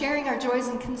prayer, sharing our joys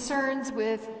and concerns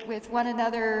with one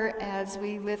another as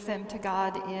we lift them to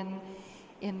God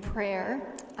in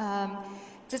prayer.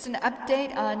 Just an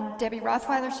update on Debbie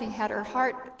Rothweiler. She had her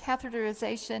heart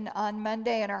catheterization on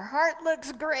Monday, and her heart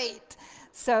looks great.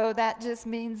 So that just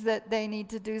means that they need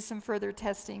to do some further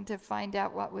testing to find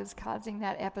out what was causing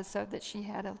that episode that she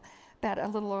had about a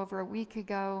little over a week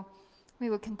ago. We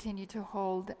will continue to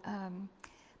hold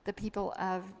the people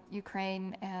of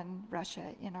Ukraine and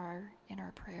Russia in our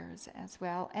prayers as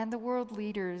well, and the world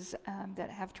leaders that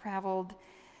have traveled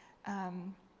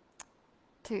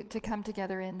to come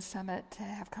together in Summit to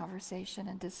have conversation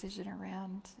and decision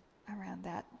around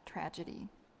that tragedy.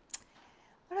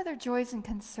 What other joys and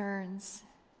concerns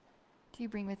do you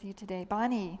bring with you today?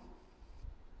 Bonnie?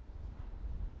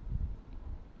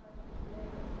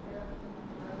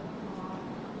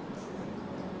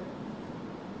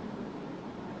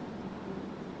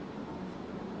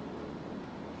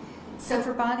 So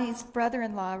for Bonnie's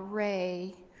brother-in-law,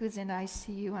 Ray, who's in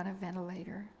ICU on a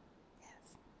ventilator.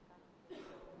 Yes.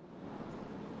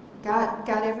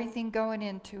 Got everything going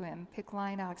into him. PICC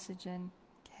line oxygen.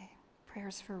 Okay.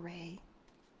 Prayers for Ray.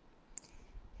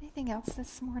 Anything else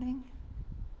this morning?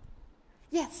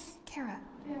 Yes, Kara.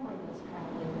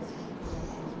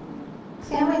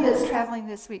 Family that's traveling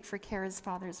this week for Kara's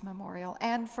father's memorial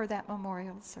and for that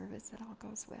memorial service. It all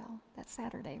goes well. That's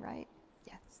Saturday, right?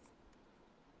 Yes.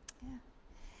 Yeah.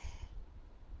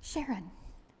 Sharon.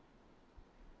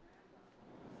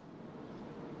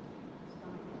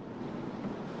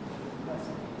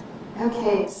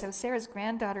 Okay, so Sarah's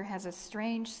granddaughter has a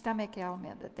strange stomach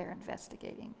ailment that they're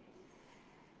investigating.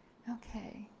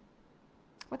 Okay.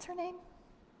 What's her name?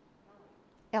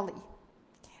 Ellie.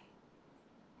 Okay.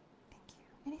 Thank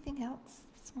you. Anything else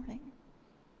this morning?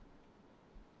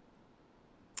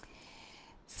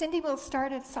 Cindy will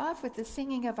start us off with the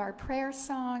singing of our prayer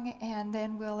song, and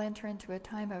then we'll enter into a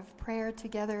time of prayer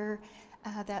together.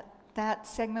 That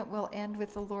segment will end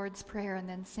with the Lord's Prayer, and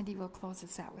then Cindy will close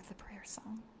us out with the prayer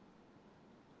song.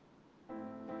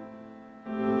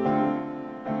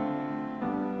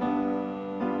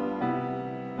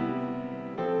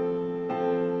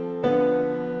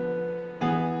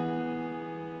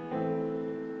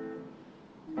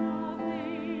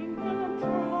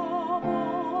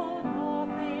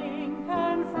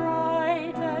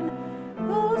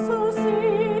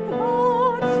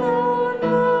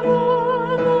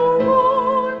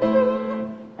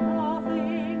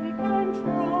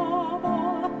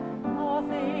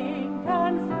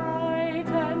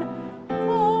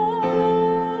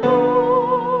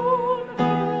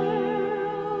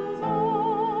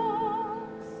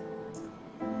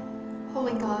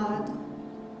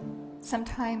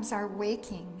 Sometimes our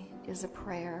waking is a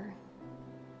prayer.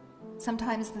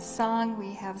 Sometimes the song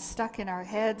we have stuck in our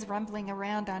heads, rumbling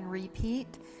around on repeat,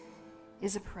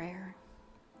 is a prayer.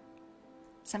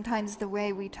 Sometimes the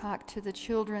way we talk to the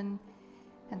children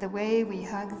and the way we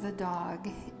hug the dog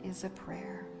is a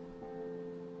prayer.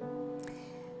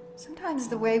 Sometimes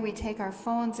the way we take our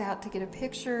phones out to get a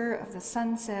picture of the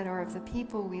sunset or of the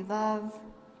people we love,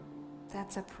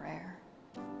 that's a prayer.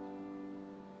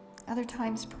 Other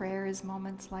times prayer is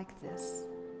moments like this.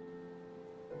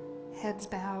 Heads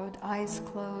bowed, eyes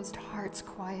closed, hearts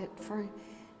quiet for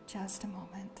just a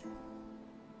moment.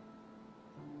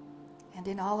 And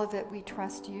in all of it, we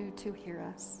trust you to hear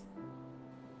us.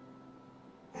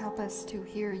 Help us to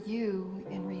hear you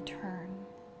in return.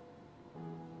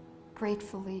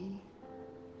 Gratefully,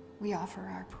 we offer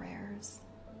our prayers.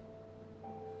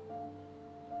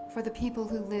 For the people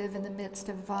who live in the midst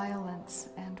of violence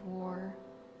and war.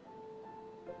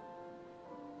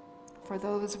 For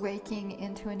those waking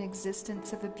into an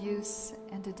existence of abuse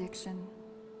and addiction.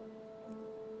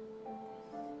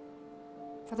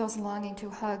 For those longing to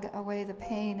hug away the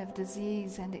pain of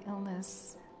disease and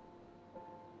illness.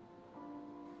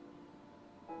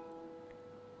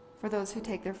 For those who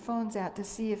take their phones out to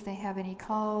see if they have any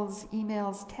calls,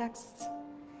 emails, texts,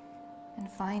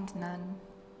 and find none.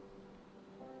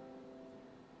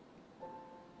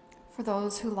 For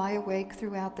those who lie awake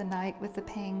throughout the night with the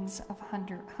pangs of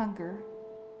hunger.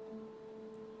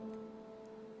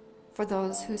 For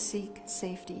those who seek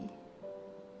safety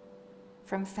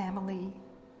from family,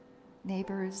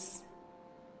 neighbors,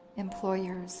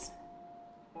 employers,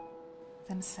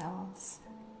 themselves.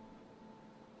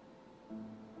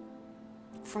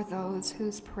 For those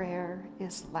whose prayer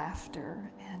is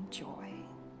laughter and joy.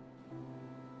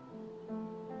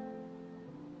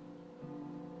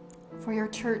 For your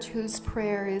church whose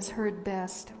prayer is heard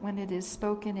best when it is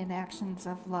spoken in actions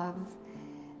of love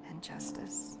and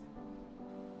justice.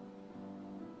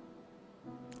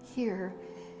 Hear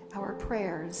our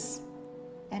prayers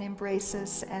and embrace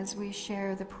us as we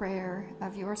share the prayer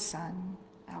of your Son,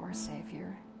 our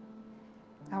Savior.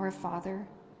 Our Father,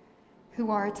 who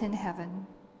art in heaven,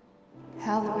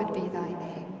 hallowed be thy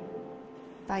name.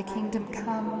 Thy kingdom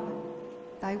come,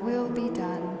 thy will be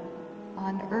done,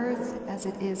 on earth as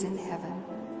it is in heaven.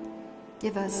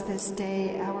 Give us this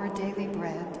day our daily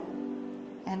bread,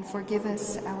 and forgive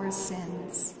us our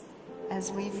sins,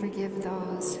 as we forgive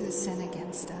those who sin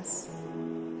against us.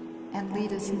 And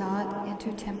lead us not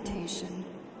into temptation,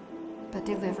 but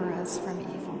deliver us from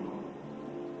evil.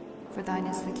 For thine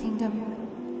is the kingdom,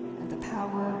 and the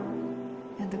power,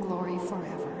 and the glory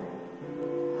forever.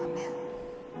 Amen.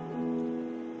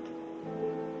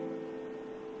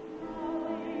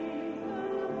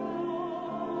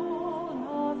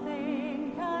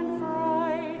 Nothing can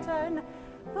frighten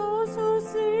those who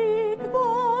seek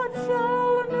God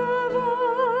shall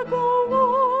never go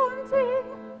wanting.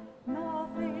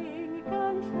 Nothing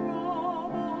can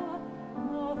trouble,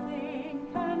 nothing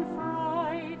can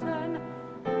frighten.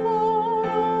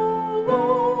 God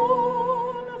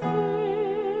alone fills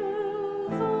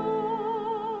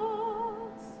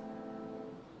us.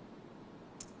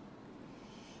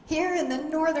 Here in the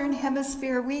Northern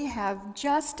Hemisphere, we have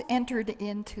just entered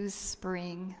into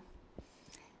spring.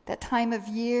 That time of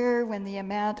year when the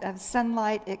amount of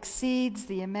sunlight exceeds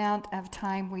the amount of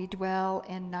time we dwell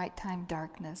in nighttime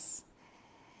darkness.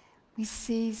 We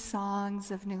see songs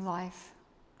of new life.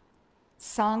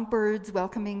 Songbirds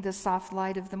welcoming the soft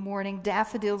light of the morning,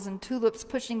 daffodils and tulips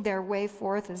pushing their way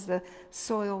forth as the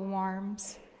soil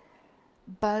warms.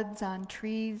 Buds on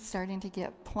trees starting to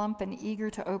get plump and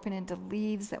eager to open into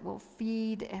leaves that will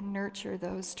feed and nurture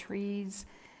those trees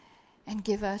and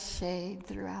give us shade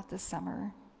throughout the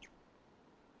summer.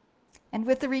 And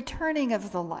with the returning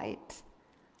of the light,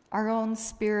 our own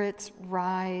spirits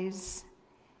rise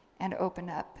and open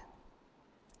up.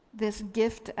 This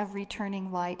gift of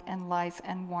returning light and life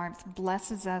and warmth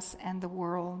blesses us and the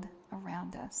world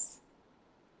around us.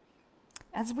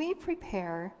 As we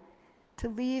prepare to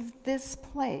leave this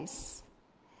place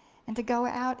and to go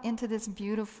out into this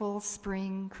beautiful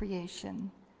spring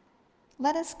creation,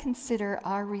 let us consider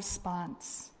our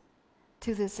response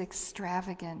to this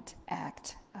extravagant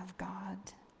act of God.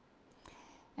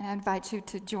 And I invite you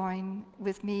to join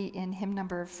with me in hymn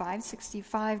number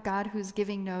 565, God Whose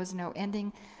Giving Knows No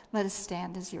Ending. Let us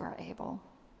stand as you are able.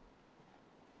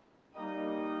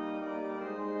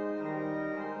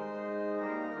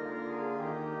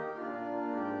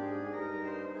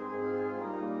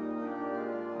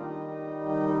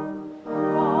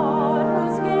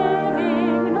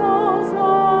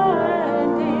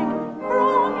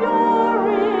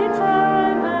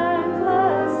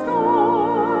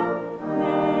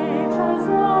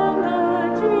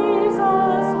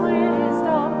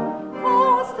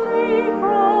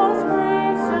 Cross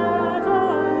grace shattered.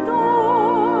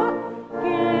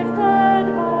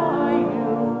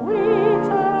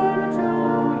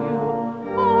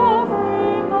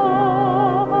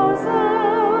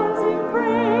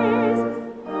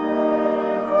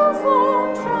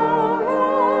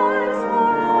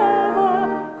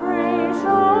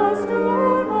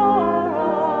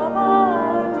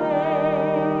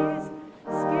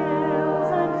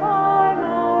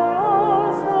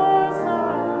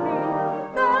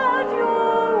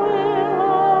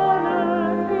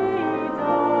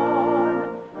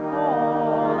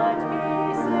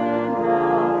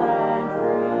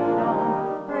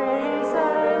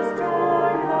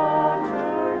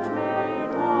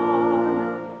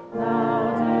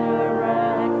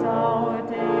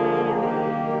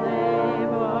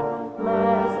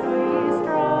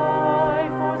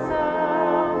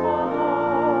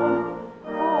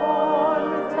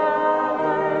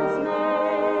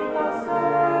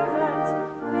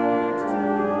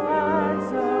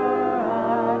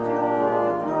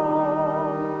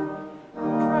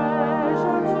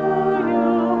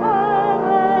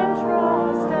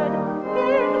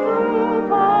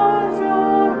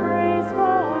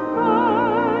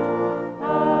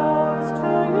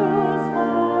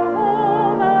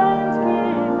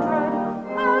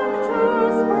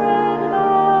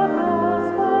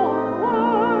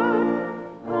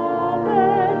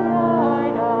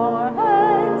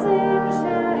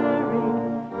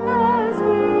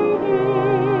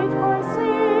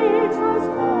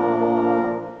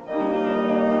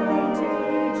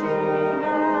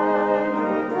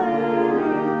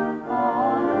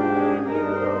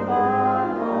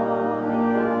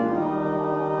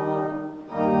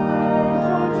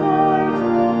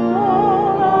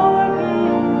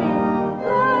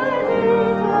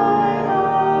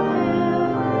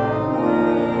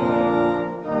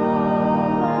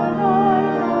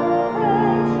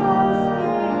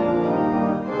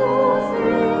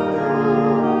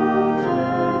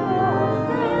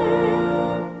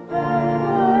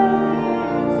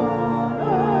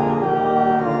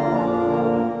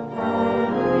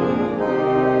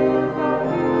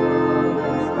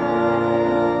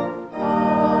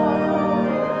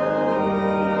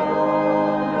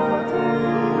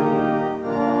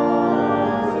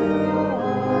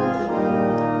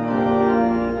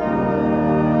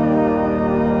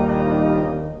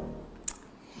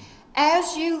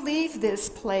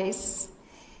 place.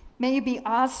 May you be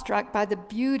awestruck by the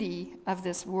beauty of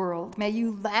this world. May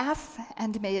you laugh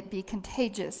and may it be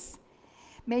contagious.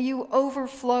 May you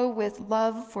overflow with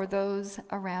love for those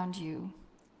around you.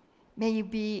 May you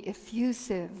be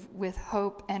effusive with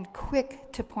hope and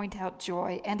quick to point out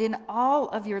joy. And in all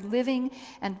of your living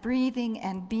and breathing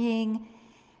and being,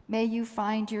 may you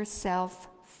find yourself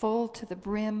full to the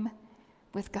brim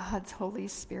with God's Holy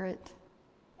Spirit.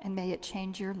 And may it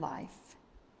change your life.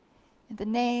 In the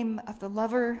name of the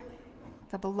lover,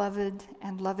 the beloved,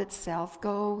 and love itself,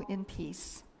 go in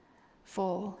peace,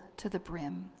 full to the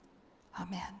brim.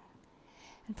 Amen.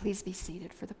 And please be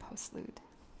seated for the postlude.